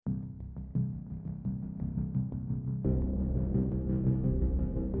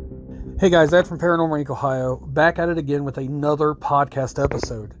Hey guys, Ed from Paranormal Inc. Ohio, back at it again with another podcast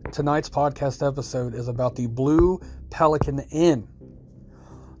episode. Tonight's podcast episode is about the Blue Pelican Inn.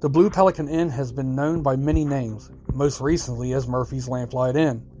 The Blue Pelican Inn has been known by many names, most recently as Murphy's Lamplight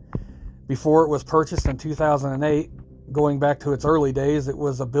Inn. Before it was purchased in 2008, going back to its early days, it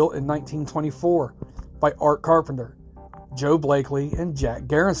was built in 1924 by Art Carpenter, Joe Blakely, and Jack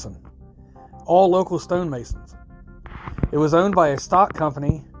Garrison, all local stonemasons. It was owned by a stock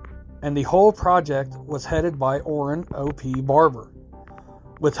company, and the whole project was headed by Orrin O.P. Barber,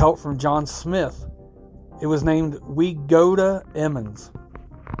 with help from John Smith. It was named Wegoda Emmons.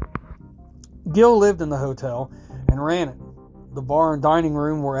 Gill lived in the hotel and ran it. The bar and dining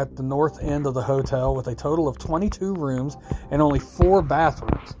room were at the north end of the hotel with a total of 22 rooms and only 4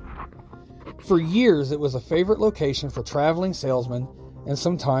 bathrooms. For years, it was a favorite location for traveling salesmen, and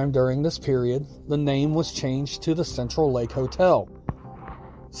sometime during this period, the name was changed to the Central Lake Hotel.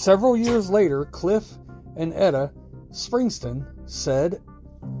 Several years later, Cliff and Etta Springston said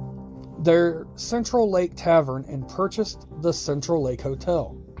their Central Lake Tavern and purchased the Central Lake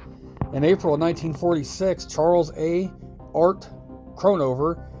Hotel. In April of 1946, Charles A. Art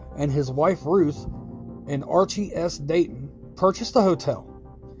Cronover and his wife Ruth and Archie S. Dayton purchased the hotel.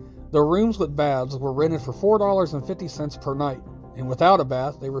 The rooms with baths were rented for $4.50 per night, and without a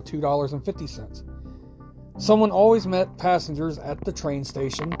bath, they were $2.50. Someone always met passengers at the train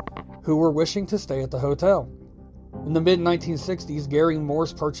station who were wishing to stay at the hotel. In the mid-1960s, Gary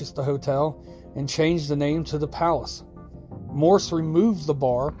Morse purchased the hotel and changed the name to the Palace. Morse removed the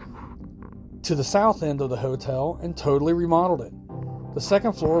bar to the south end of the hotel and totally remodeled it. The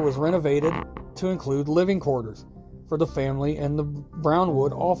second floor was renovated to include living quarters for the family and the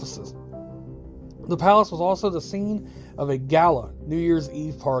Brownwood offices. The Palace was also the scene of a gala New Year's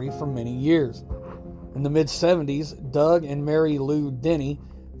Eve party for many years. In the mid-70s, Doug and Mary Lou Denny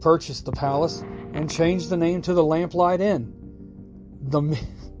purchased the Palace and changed the name to the Lamplight Inn.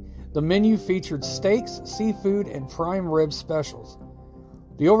 The menu featured steaks, seafood, and prime rib specials.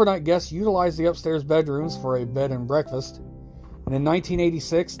 The overnight guests utilized the upstairs bedrooms for a bed and breakfast. And in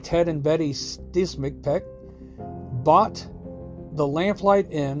 1986, Ted and Betty Stismikpek bought the Lamplight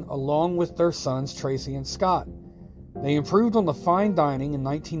Inn along with their sons Tracy and Scott. They improved on the fine dining. In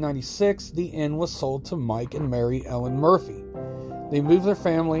 1996, the inn was sold to Mike and Mary Ellen Murphy. They moved their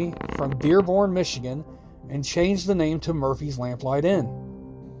family from Dearborn, Michigan, and changed the name to Murphy's Lamplight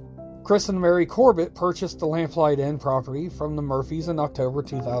Inn. Chris and Mary Corbett purchased the Lamplight Inn property from the Murphys in October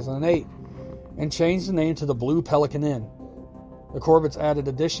 2008 and changed the name to the Blue Pelican Inn. The Corbetts added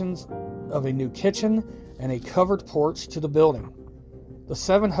additions of a new kitchen and a covered porch to the building. The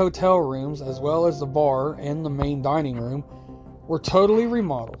 7 hotel rooms, as well as the bar and the main dining room, were totally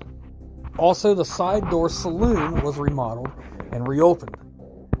remodeled. Also, the side door saloon was remodeled and reopened.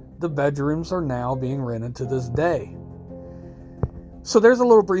 The bedrooms are now being rented to this day. So there's a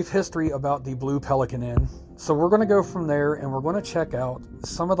little brief history about the Blue Pelican Inn. So we're going to go from there and we're going to check out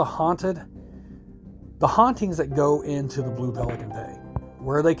some of the hauntings that go into the Blue Pelican Bay,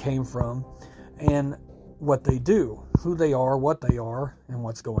 where they came from, and what they do, who they are, what they are, and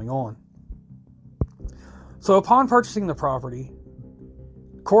what's going on. So upon purchasing the property,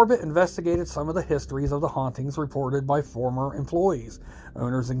 Corbett investigated some of the histories of the hauntings reported by former employees,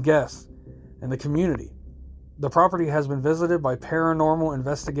 owners, and guests in the community. The property has been visited by paranormal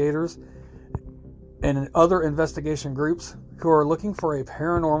investigators and other investigation groups who are looking for a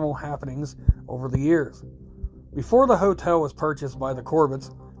paranormal happenings over the years. Before the hotel was purchased by the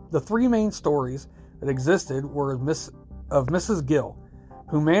Corbetts, the 3 main stories that existed were of Mrs. Gill,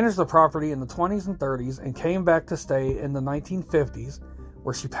 who managed the property in the 20s and 30s and came back to stay in the 1950s,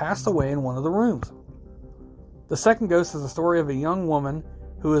 where she passed away in one of the rooms. The second ghost is the story of a young woman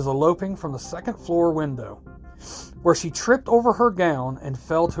who is eloping from the second floor window, where she tripped over her gown and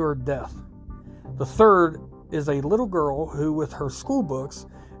fell to her death. The third is a little girl who, with her school books,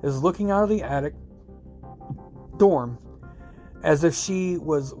 is looking out of the attic dorm as if she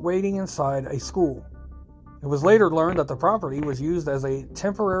was waiting inside a school. It was later learned that the property was used as a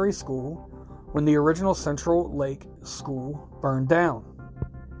temporary school when the original Central Lake School burned down.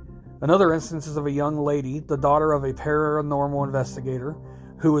 Another instance is of a young lady, the daughter of a paranormal investigator,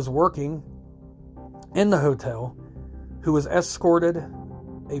 who was working in the hotel, who was escorted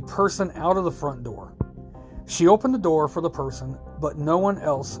a person out of the front door. She opened the door for the person, but no one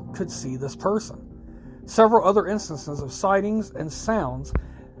else could see this person. Several other instances of sightings and sounds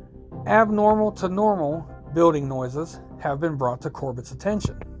abnormal to normal building noises have been brought to Corbett's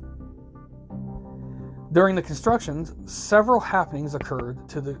attention. During the constructions, several happenings occurred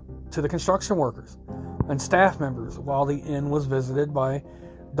to the construction workers and staff members while the inn was visited by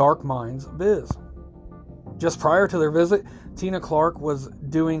Dark Minds Biz. Just prior to their visit, Tina Clark was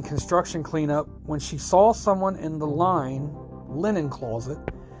doing construction cleanup when she saw someone in the linen closet.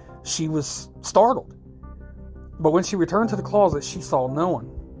 She was startled. But when she returned to the closet, she saw no one.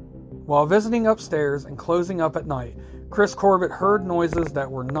 While visiting upstairs and closing up at night, Chris Corbett heard noises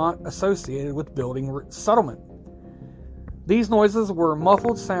that were not associated with building settlement. These noises were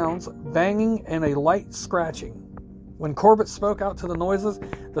muffled sounds, banging, and a light scratching. When Corbett spoke out to the noises,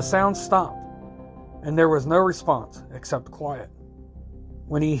 the sound stopped, and there was no response except quiet.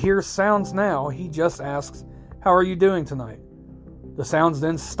 When he hears sounds now, he just asks, "How are you doing tonight?" The sounds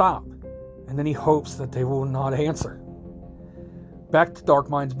then stop, and then he hopes that they will not answer. Back to Dark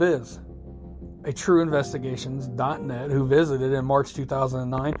Minds Biz. A TrueInvestigations.net who visited in March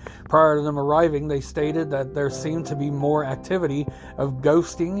 2009. Prior to them arriving, they stated that there seemed to be more activity of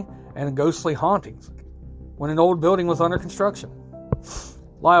ghosting and ghostly hauntings when an old building was under construction.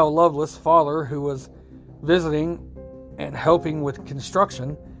 Lyle Lovelace, father, who was visiting and helping with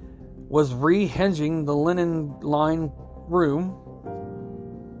construction, was re-hinging the linen line room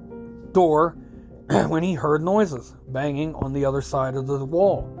door when he heard noises banging on the other side of the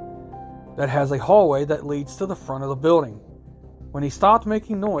wall that has a hallway that leads to the front of the building. When he stopped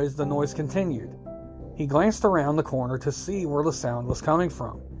making noise, the noise continued. He glanced around the corner to see where the sound was coming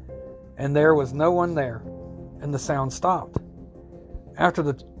from, and there was no one there, and the sound stopped. After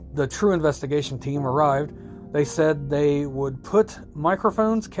the True Investigation team arrived, they said they would put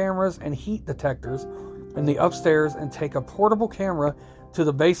microphones, cameras, and heat detectors in the upstairs and take a portable camera to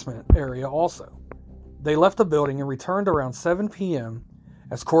the basement area also. They left the building and returned around 7 p.m.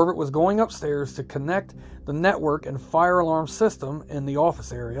 As Corbett was going upstairs to connect the network and fire alarm system in the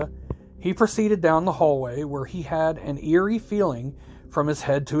office area, he proceeded down the hallway where he had an eerie feeling from his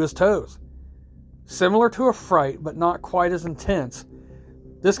head to his toes. Similar to a fright, but not quite as intense.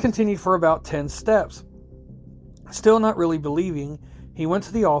 This continued for about 10 steps. Still not really believing, he went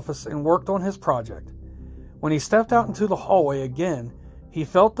to the office and worked on his project. When he stepped out into the hallway again, he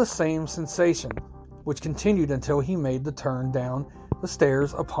felt the same sensation, which continued until he made the turn down the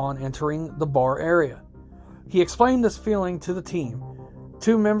stairs upon entering the bar area. He explained this feeling to the team.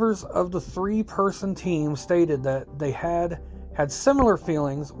 2 members of the 3-person team stated that they had similar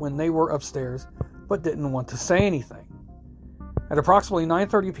feelings when they were upstairs, but didn't want to say anything. At approximately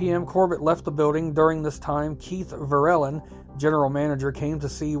 9:30 p.m., Corbett left the building. During this time, Keith Verellen, general manager, came to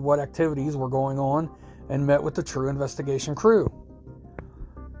see what activities were going on and met with the True Investigation crew.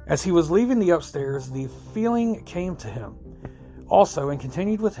 As he was leaving the upstairs, the feeling came to him also and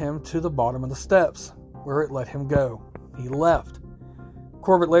continued with him to the bottom of the steps, where it let him go. He left.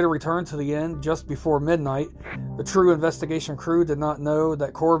 Corbett later returned to the inn just before midnight. The True Investigation crew did not know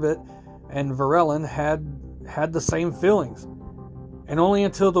that Corbett and Verellen had the same feelings. And only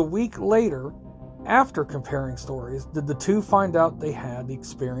until the week later, after comparing stories, did the two find out they had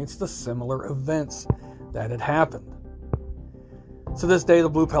experienced the similar events that had happened. To this day, the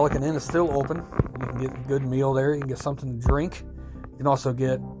Blue Pelican Inn is still open. You can get a good meal there. You can get something to drink. You can also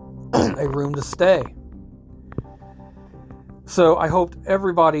get a room to stay. So I hope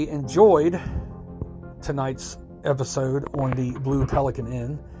everybody enjoyed tonight's episode on the Blue Pelican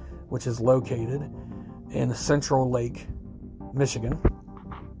Inn, which is located in Central Lake, Michigan.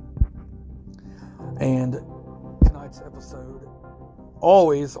 And tonight's episode,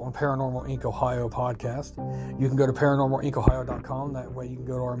 always on Paranormal Inc. Ohio podcast. You can go to paranormalincohio.com. That way you can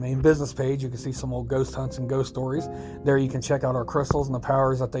go to our main business page. You can see some old ghost hunts and ghost stories. There you can check out our crystals and the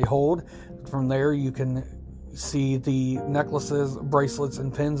powers that they hold. From there you can see the necklaces, bracelets,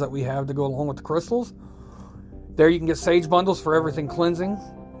 and pins that we have to go along with the crystals. There you can get sage bundles for everything cleansing.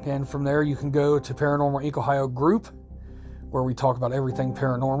 And from there you can go to Paranormal Inc. Ohio group, where we talk about everything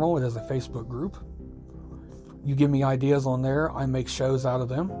paranormal. It is a Facebook group. You give me ideas on there. I make shows out of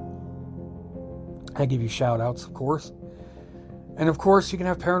them. I give you shout outs, of course. And of course, you can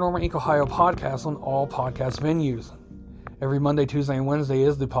have Paranormal Inc. Ohio podcasts on all podcast venues. Every Monday, Tuesday, and Wednesday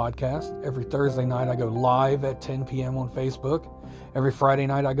is the podcast. Every Thursday night, I go live at 10 p.m. on Facebook. Every Friday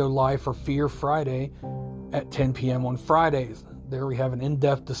night, I go live for Fear Friday at 10 p.m. on Fridays. There we have an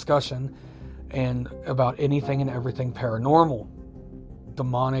in-depth discussion and about anything and everything paranormal,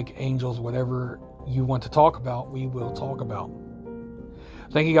 demonic, angels, whatever you want to talk about, we will talk about.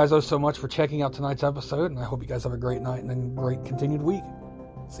 Thank you guys so much for checking out tonight's episode, and I hope you guys have a great night and a great continued week.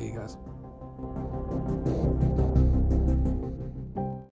 See you guys.